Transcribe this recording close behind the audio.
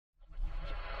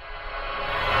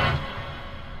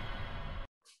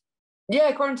Yeah,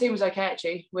 quarantine was okay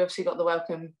actually. We obviously got the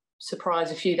welcome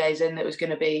surprise a few days in that it was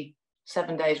going to be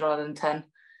 7 days rather than 10,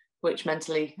 which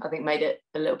mentally I think made it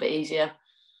a little bit easier.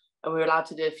 And we were allowed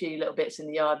to do a few little bits in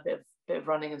the yard, bit of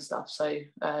running and stuff. So,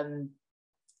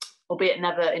 albeit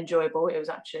never enjoyable, it was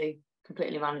actually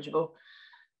completely manageable.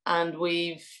 And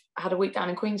we've had a week down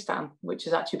in Queenstown, which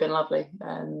has actually been lovely.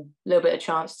 A little bit of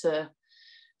chance to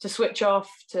switch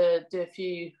off, to do a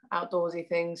few outdoorsy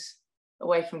things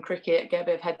away from cricket, get a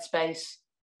bit of headspace,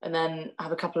 and then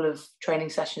have a couple of training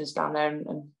sessions down there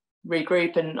and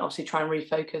regroup and obviously try and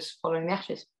refocus following the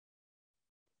Ashes.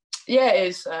 Yeah, it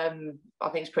is. I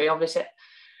think it's pretty obvious.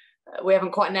 We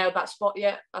haven't quite nailed that spot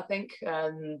yet, I think,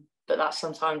 but that's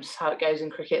sometimes how it goes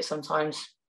in cricket. Sometimes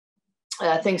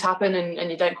things happen and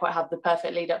you don't quite have the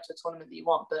perfect lead up to a tournament that you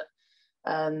want, but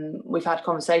we've had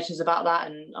conversations about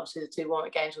that, and obviously the 2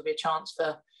 warm-up games will be a chance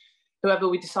for whoever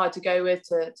we decide to go with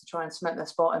to try and cement their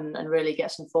spot and really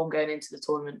get some form going into the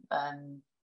tournament.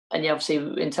 And yeah,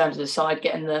 obviously in terms of the side,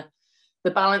 getting the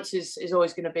balance is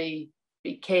always going to be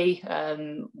key.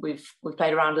 We've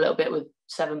played around a little bit with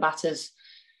 7 batters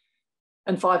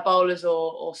and 5 bowlers,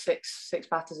 or six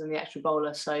batters and the extra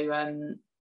bowler. So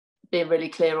being really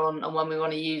clear on when we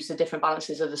want to use the different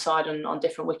balances of the side on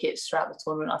different wickets throughout the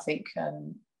tournament, I think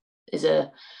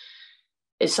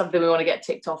is something we want to get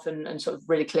ticked off and sort of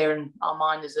really clear in our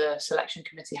mind as a selection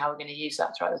committee how we're going to use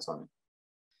that throughout the tournament.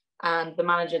 And the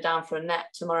manager down for a net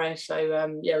tomorrow, so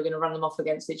yeah, we're going to run them off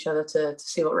against each other to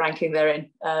see what ranking they're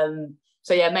in.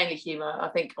 So yeah, mainly humour. I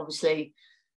think obviously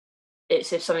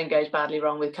it's if something goes badly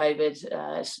wrong with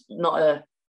COVID, it's not a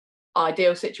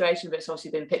ideal situation, but it's obviously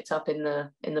been picked up in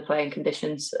the playing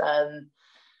conditions.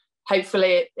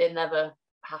 Hopefully it never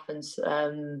happens,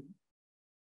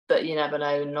 but you never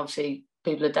know. And obviously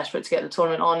people are desperate to get the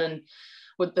tournament on, and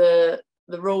with the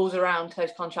rules around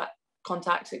close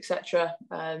contacts, etc.,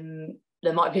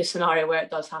 there might be a scenario where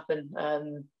it does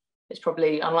happen. It's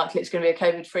probably unlikely it's going to be a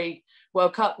COVID-free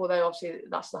World Cup, although obviously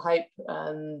that's the hope.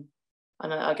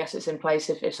 And I guess it's in place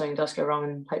if something does go wrong,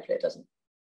 and hopefully it doesn't.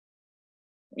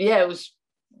 Yeah, it was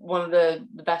one of the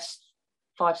best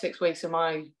 5-6 weeks of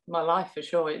my life for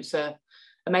sure. It was an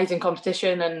amazing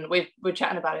competition, and we were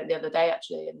chatting about it the other day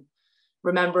actually, and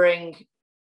remembering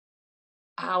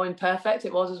how imperfect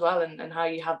it was as well, and how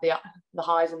you have the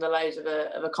highs and the lows of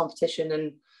a competition,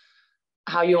 and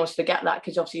how you wanted to get that,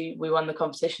 because obviously we won the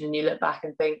competition and you look back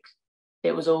and think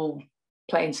it was all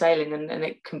plain sailing, and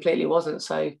it completely wasn't.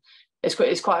 So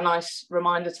it's quite a nice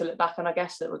reminder to look back on, I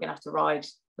guess, that we're going to have to ride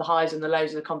the highs and the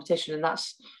lows of the competition, and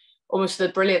that's almost the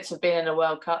brilliance of being in a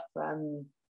World Cup,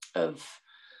 of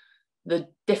the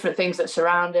different things that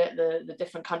surround it, the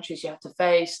different countries you have to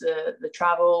face, the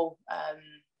travel,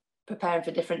 preparing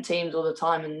for different teams all the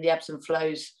time, and the ebbs and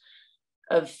flows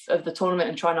of the tournament,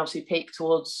 and trying to obviously peak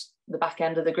towards the back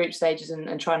end of the group stages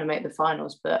and trying to make the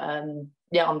finals. But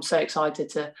yeah, I'm so excited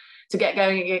to get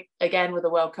going again with the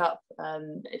World Cup.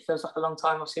 It feels like a long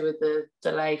time, obviously, with the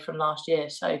delay from last year.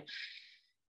 So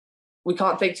we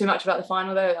can't think too much about the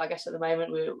final, though. I guess at the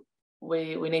moment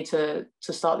we need to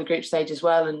start the group stage as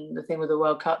well. And the thing with the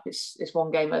World Cup, it's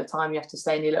one game at a time. You have to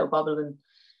stay in your little bubble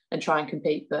and try and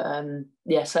compete. But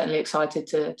yeah, certainly excited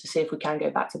to see if we can go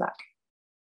back to back.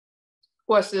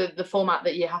 Well, it's the format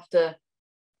that you have to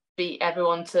beat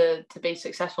everyone to be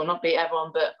successful. Not beat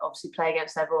everyone, but obviously play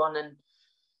against everyone and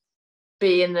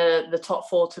be in the top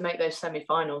 4 to make those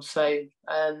semi-finals. So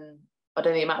I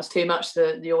don't think it matters too much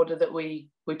the order that we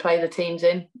play the teams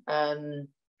in.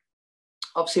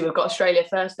 Obviously we've got Australia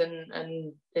first,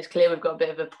 and it's clear we've got a bit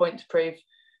of a point to prove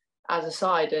as a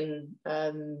side. And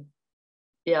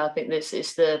yeah, I think this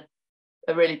is a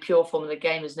really pure form of the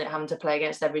game, isn't it? Having to play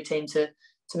against every team to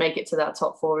make it to that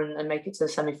top 4 and make it to the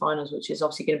semi-finals, which is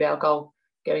obviously going to be our goal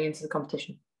going into the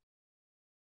competition.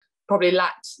 Probably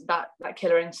lacked that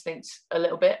killer instinct a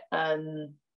little bit.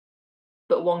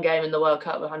 But one game in the World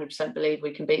Cup, we 100% believe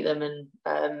we can beat them.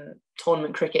 And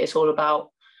tournament cricket is all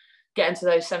about getting to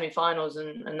those semi-finals,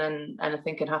 and then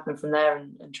anything can happen from there.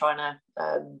 And trying to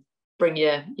bring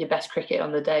your best cricket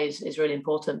on the day is really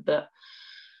important. But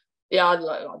yeah,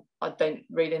 I don't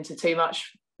read into too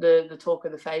much the talk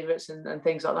of the favourites and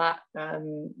things like that.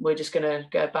 We're just going to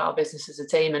go about our business as a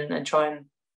team and try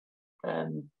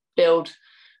and build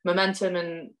momentum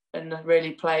and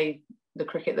really play the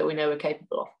cricket that we know we're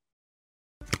capable of.